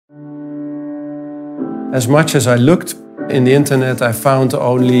As much as I looked in the internet, I found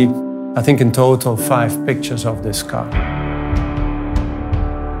only, I think in total, 5 pictures of this car.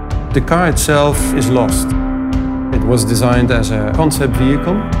 The car itself is lost. It was designed as a concept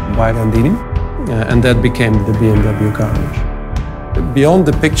vehicle by Gandini, and that became the BMW Garmisch. Beyond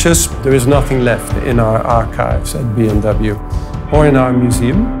the pictures, there is nothing left in our archives at BMW or in our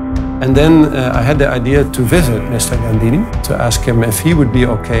museum. And then I had the idea to visit Mr. Gandini to ask him if he would be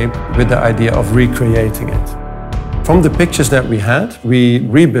okay with the idea of recreating it. From the pictures that we had, we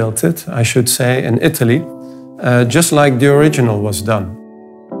rebuilt it, I should say, in Italy, just like the original was done.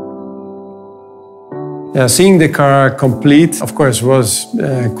 Yeah, seeing the car complete, of course, was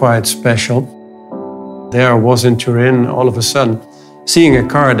quite special. There I was in Turin, all of a sudden, seeing a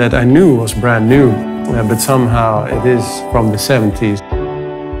car that I knew was brand new, but somehow it is from the 70s.